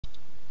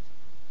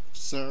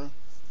sir,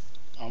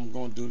 I'm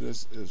going to do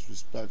this as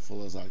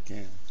respectful as I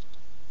can.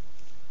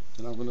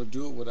 And I'm going to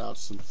do it without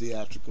some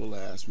theatrical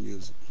ass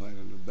music playing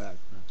in the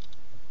background.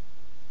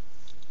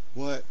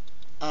 What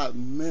I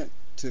meant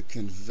to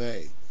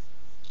convey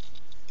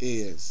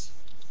is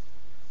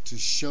to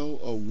show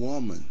a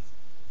woman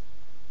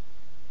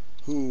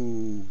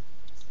who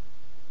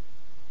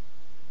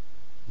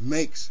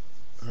makes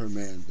her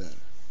man better,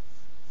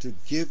 to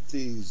give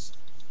these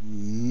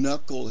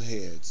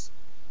knuckleheads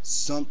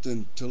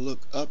something to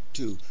look up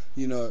to.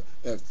 You know,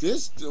 if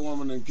this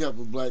woman done kept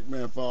a black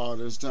man for all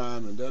this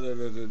time and da da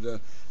da da da,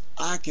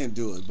 I can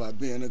do it by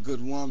being a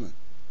good woman.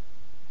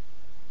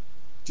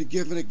 To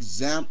give an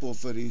example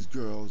for these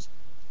girls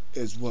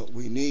is what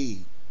we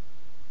need.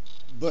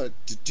 But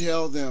to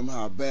tell them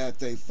how bad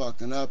they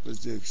fucking up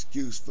is the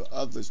excuse for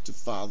others to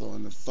follow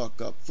in the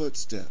fuck up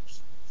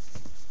footsteps.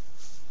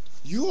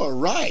 You are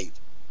right.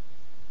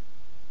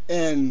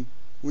 And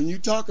when you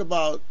talk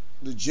about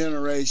the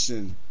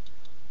generation,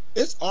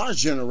 it's our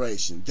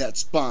generation that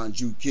spawned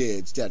you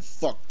kids, that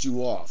fucked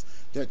you off,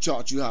 that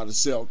taught you how to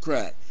sell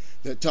crack,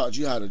 that taught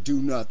you how to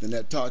do nothing,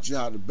 that taught you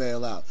how to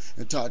bail out,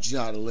 and taught you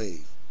how to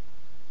leave.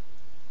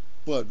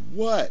 But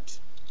what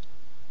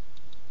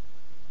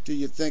do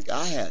you think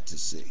I had to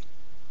see?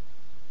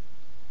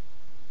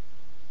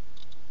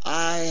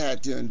 I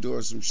had to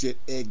endure some shit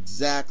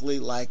exactly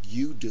like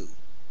you do.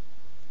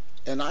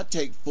 And I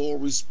take full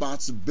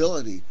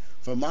responsibility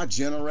for my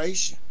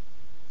generation.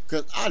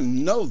 Because I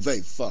know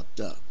they fucked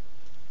up.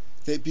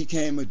 They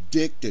became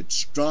addicted,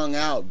 strung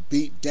out,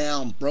 beat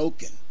down,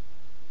 broken.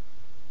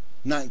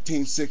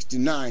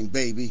 1969,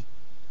 baby.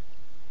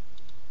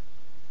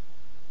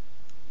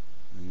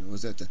 And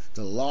was that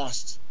the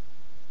lost,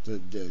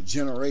 the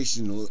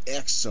generation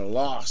X are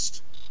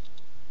lost.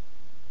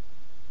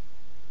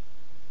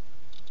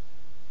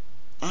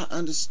 I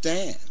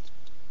understand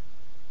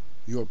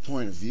your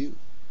point of view.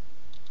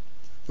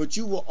 But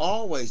you will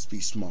always be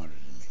smarter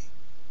than me.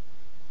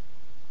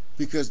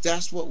 Because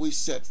that's what we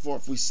set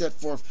forth. We set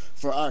forth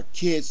for our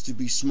kids to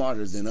be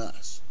smarter than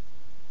us.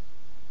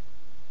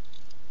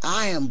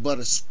 I am but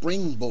a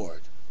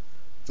springboard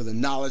for the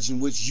knowledge in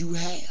which you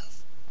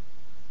have.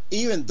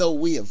 Even though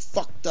we have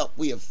fucked up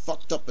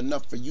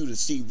enough for you to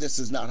see this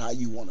is not how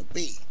you want to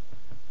be.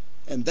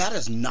 And that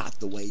is not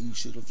the way you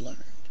should have learned.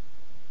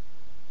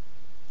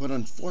 But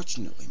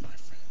unfortunately, my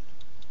friend,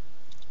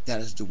 that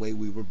is the way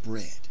we were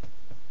bred.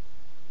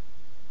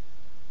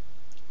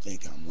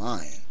 Think I'm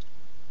lying?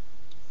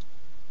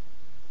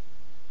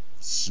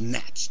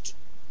 Snatched.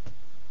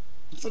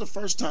 And for the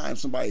first time,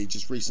 somebody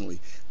just recently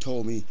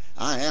told me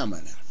I am an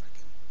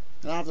African.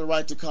 And I have the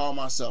right to call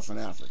myself an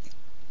African.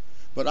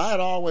 But I had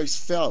always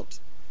felt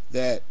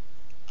that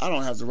I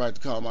don't have the right to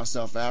call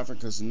myself African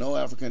because no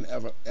African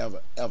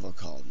ever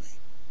called me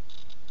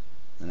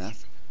an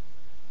African.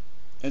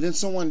 And then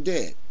someone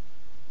did.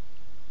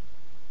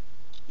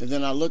 And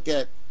then I look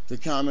at the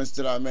comments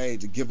that I made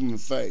to give them a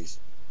face.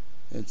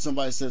 And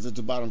somebody says at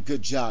the bottom,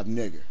 good job,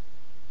 nigger.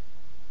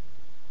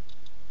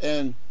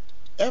 And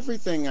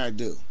everything I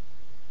do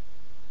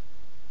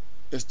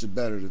is to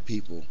better the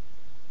people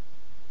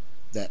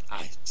that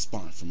I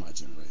spawned from my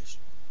generation.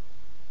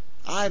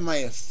 I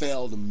may have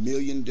failed a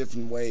million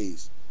different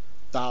ways,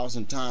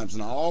 1,000 times,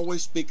 and I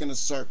always speak in a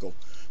circle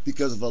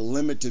because of a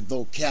limited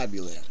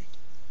vocabulary.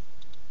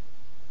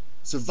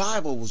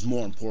 Survival was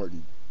more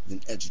important than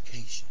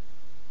education.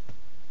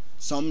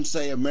 Some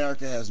say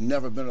America has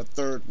never been a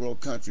third world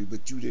country,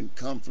 but you didn't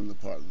come from the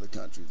part of the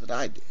country that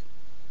I did.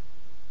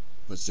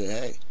 But say,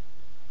 hey,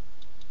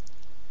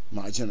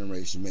 my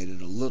generation made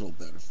it a little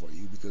better for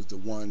you because the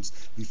ones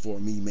before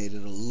me made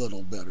it a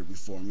little better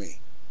before me,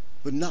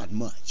 but not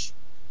much.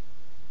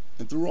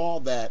 And through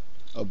all that,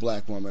 a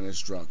black woman has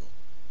struggled.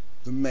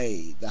 The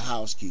maid, the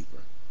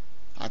housekeeper.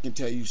 I can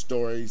tell you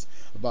stories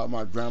about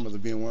my grandmother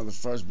being one of the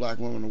first black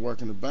women to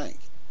work in the bank.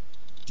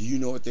 Do you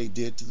know what they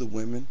did to the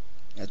women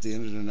at the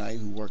end of the night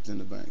who worked in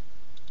the bank?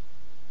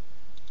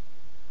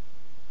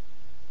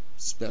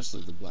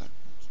 Especially the black ones.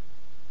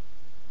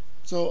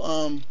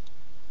 So,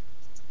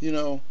 you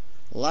know,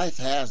 life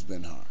has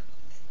been hard on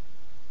me.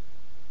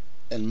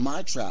 And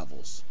my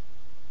travels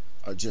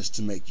are just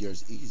to make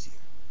yours easier.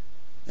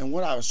 And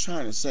what I was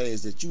trying to say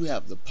is that you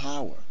have the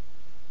power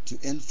to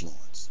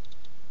influence.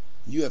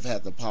 You have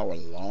had the power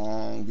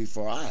long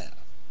before I have.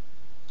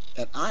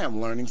 And I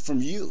am learning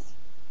from you.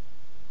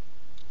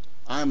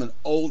 I am an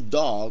old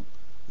dog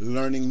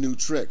learning new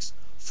tricks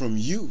from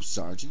you,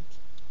 Sergeant.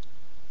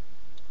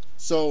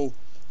 So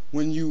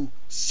when you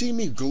see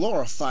me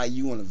glorify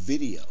you on a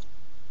video,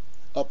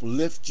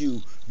 uplift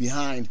you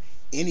beyond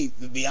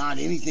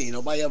anything,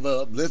 nobody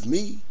ever uplift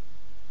me.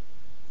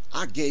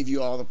 I gave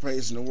you all the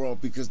praise in the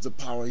world because of the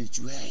power that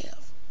you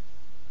have.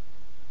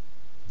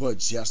 But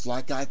just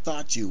like I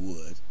thought you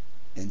would,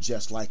 and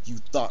just like you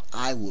thought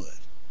I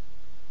would.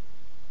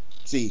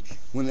 See,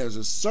 when there's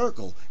a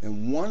circle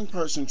and one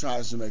person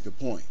tries to make a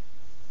point,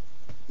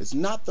 it's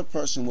not the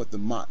person with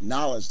the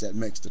knowledge that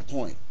makes the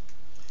point.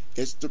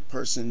 It's the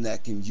person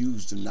that can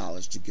use the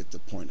knowledge to get the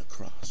point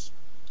across.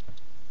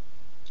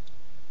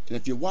 And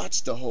if you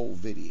watch the whole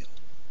video,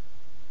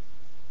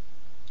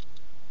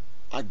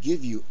 I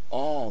give you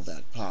all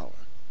that power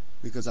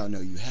because I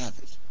know you have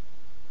it.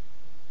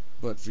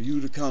 But for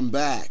you to come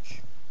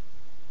back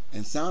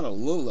and sound a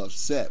little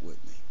upset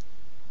with me,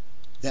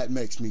 that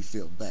makes me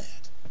feel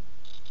bad.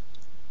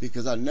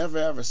 Because I never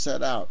ever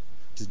set out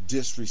to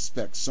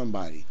disrespect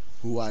somebody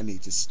who I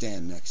need to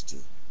stand next to,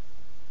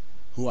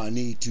 who I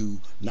need to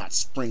not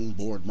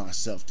springboard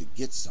myself to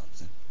get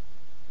something.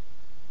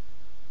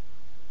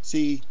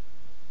 See,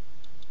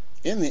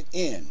 in the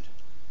end,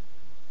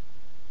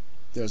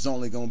 there's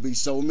only going to be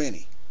so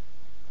many.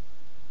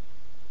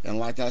 And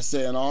like I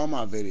say in all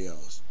my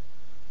videos,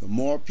 the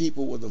more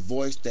people with a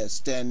voice that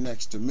stand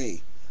next to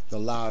me, the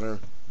louder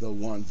the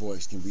one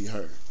voice can be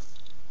heard.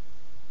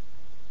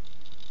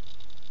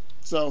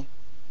 So,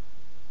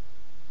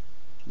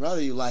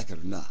 whether you like it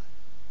or not,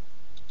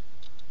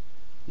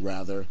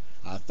 rather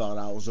I thought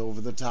I was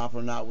over the top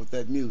or not with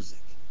that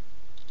music,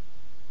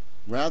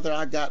 rather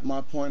I got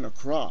my point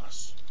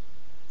across,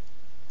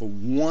 for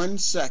 1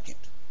 second,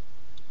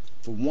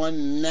 for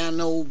 1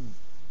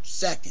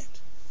 nanosecond,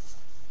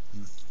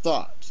 you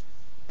thought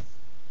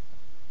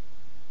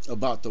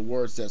about the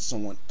words that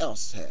someone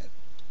else had.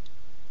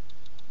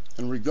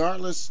 And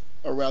regardless,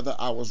 or rather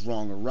I was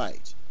wrong or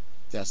right,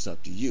 that's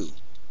up to you,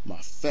 my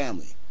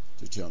family,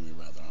 to tell me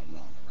whether I'm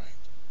wrong or right.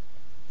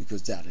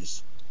 Because that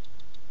is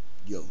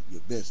your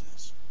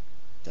business.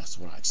 That's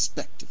what I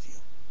expect of you.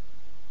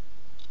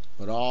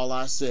 But all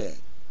I said,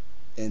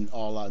 and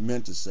all I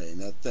meant to say in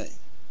that thing,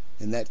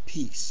 in that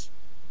piece,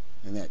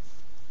 in that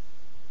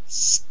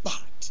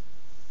spot,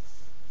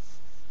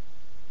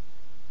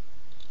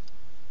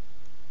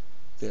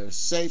 there's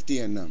safety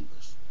in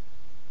numbers.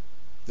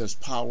 There's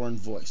power in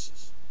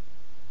voices.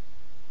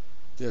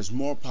 There's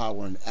more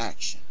power in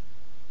action.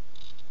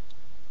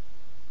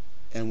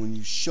 And when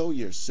you show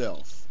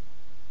yourself,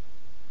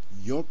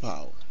 your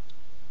power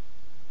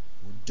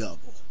will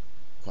double,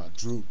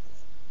 quadruple.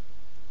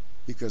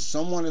 Because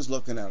someone is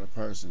looking at a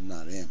person,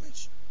 not an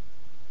image.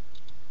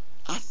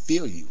 I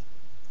feel you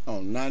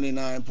on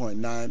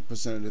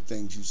 99.9% of the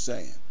things you're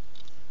saying.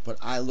 But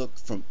I look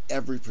from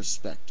every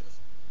perspective,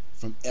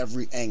 from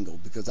every angle,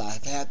 because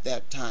I've had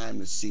that time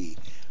to see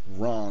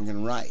wrong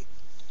and right.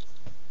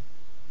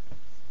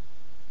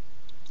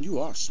 You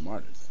are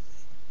smarter than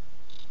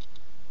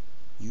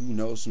me. You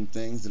know some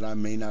things that I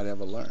may not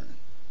ever learn.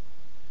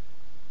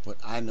 But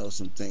I know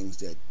some things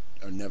that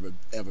are never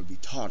ever be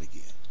taught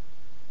again.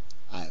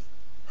 I've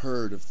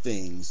heard of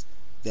things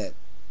that,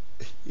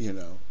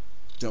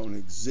 don't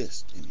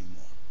exist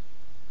anymore.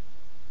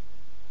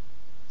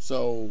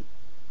 So,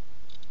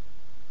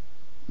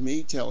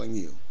 me telling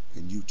you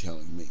and you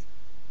telling me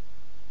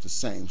the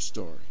same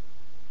story.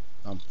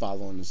 I'm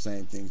following the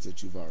same things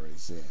that you've already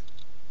said.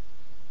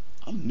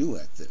 I'm new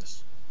at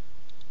this.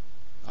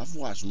 I've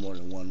watched more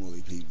than one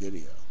Willie Pete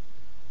video.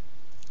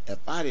 If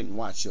I didn't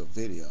watch your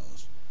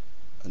videos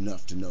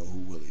enough to know who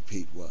Willie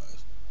Pete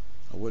was,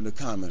 I wouldn't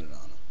have commented on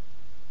him.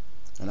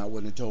 And I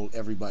wouldn't have told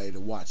everybody to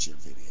watch your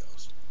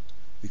videos.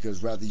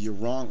 Because whether you're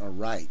wrong or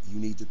right, you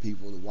need the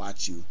people to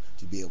watch you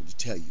to be able to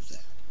tell you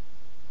that.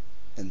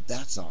 And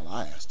that's all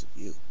I asked of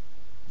you.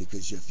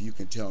 Because if you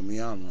can tell me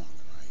I'm wrong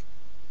and right,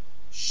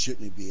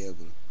 shouldn't it be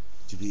able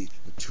to be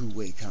a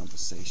two-way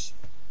conversation?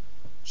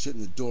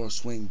 Shouldn't the door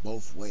swing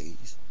both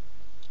ways?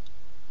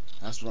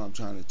 That's what I'm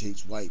trying to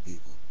teach white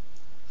people.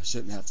 I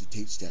shouldn't have to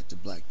teach that to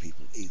black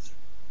people either.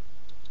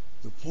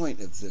 The point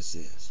of this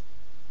is,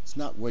 it's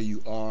not where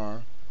you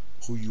are,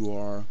 who you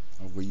are,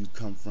 or where you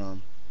come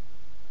from.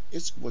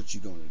 It's what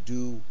you're going to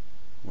do,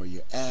 where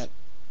you're at,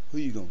 who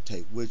you're going to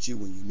take with you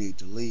when you need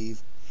to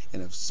leave,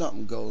 and if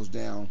something goes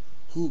down,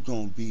 who's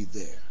going to be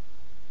there?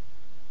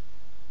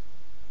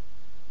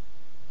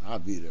 I'll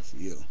be there for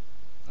you.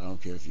 I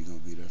don't care if you're going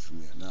to be there for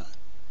me or not.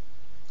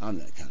 I'm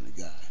that kind of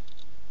guy.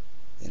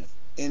 And if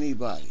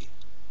anybody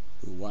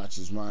who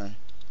watches my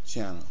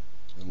channel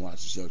and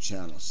watches your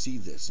channel see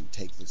this and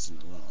take this in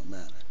the wrong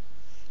manner,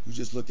 you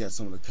just look at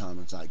some of the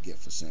comments I get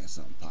for saying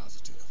something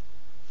positive.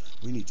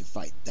 We need to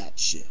fight that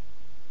shit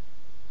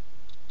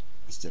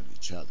instead of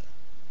each other.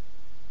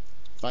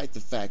 Fight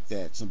the fact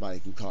that somebody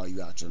can call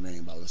you out your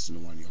name by listening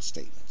to one of your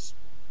statements.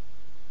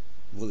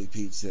 Willie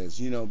Pete says,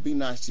 be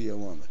nice to your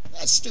woman.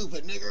 That's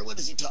stupid, nigger. What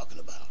is he talking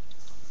about?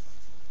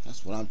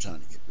 That's what I'm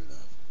trying to get rid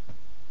of.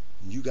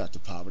 And you got the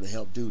power to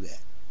help do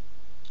that.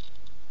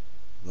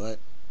 But,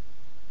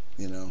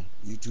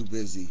 you too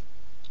busy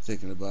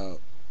thinking about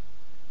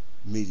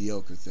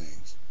mediocre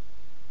things.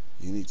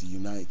 You need to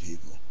unite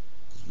people,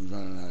 because we're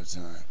running out of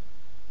time.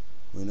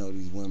 We know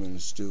these women are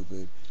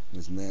stupid, and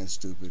this man's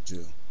stupid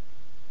too.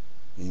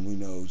 And we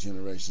know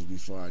generations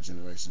before our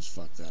generations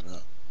fucked that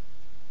up.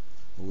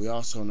 But we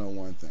also know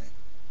one thing,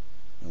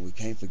 and we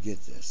can't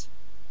forget this.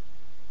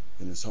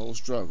 In this whole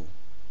struggle,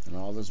 and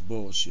all this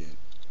bullshit,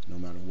 no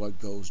matter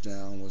what goes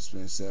down, what's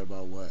been said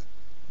about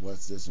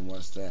what's this and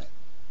what's that,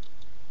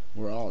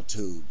 we're all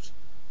tubed.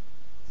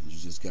 And you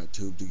just got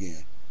tubed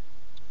again.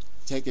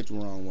 Take it the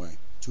wrong way.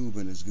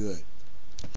 Tubing is good.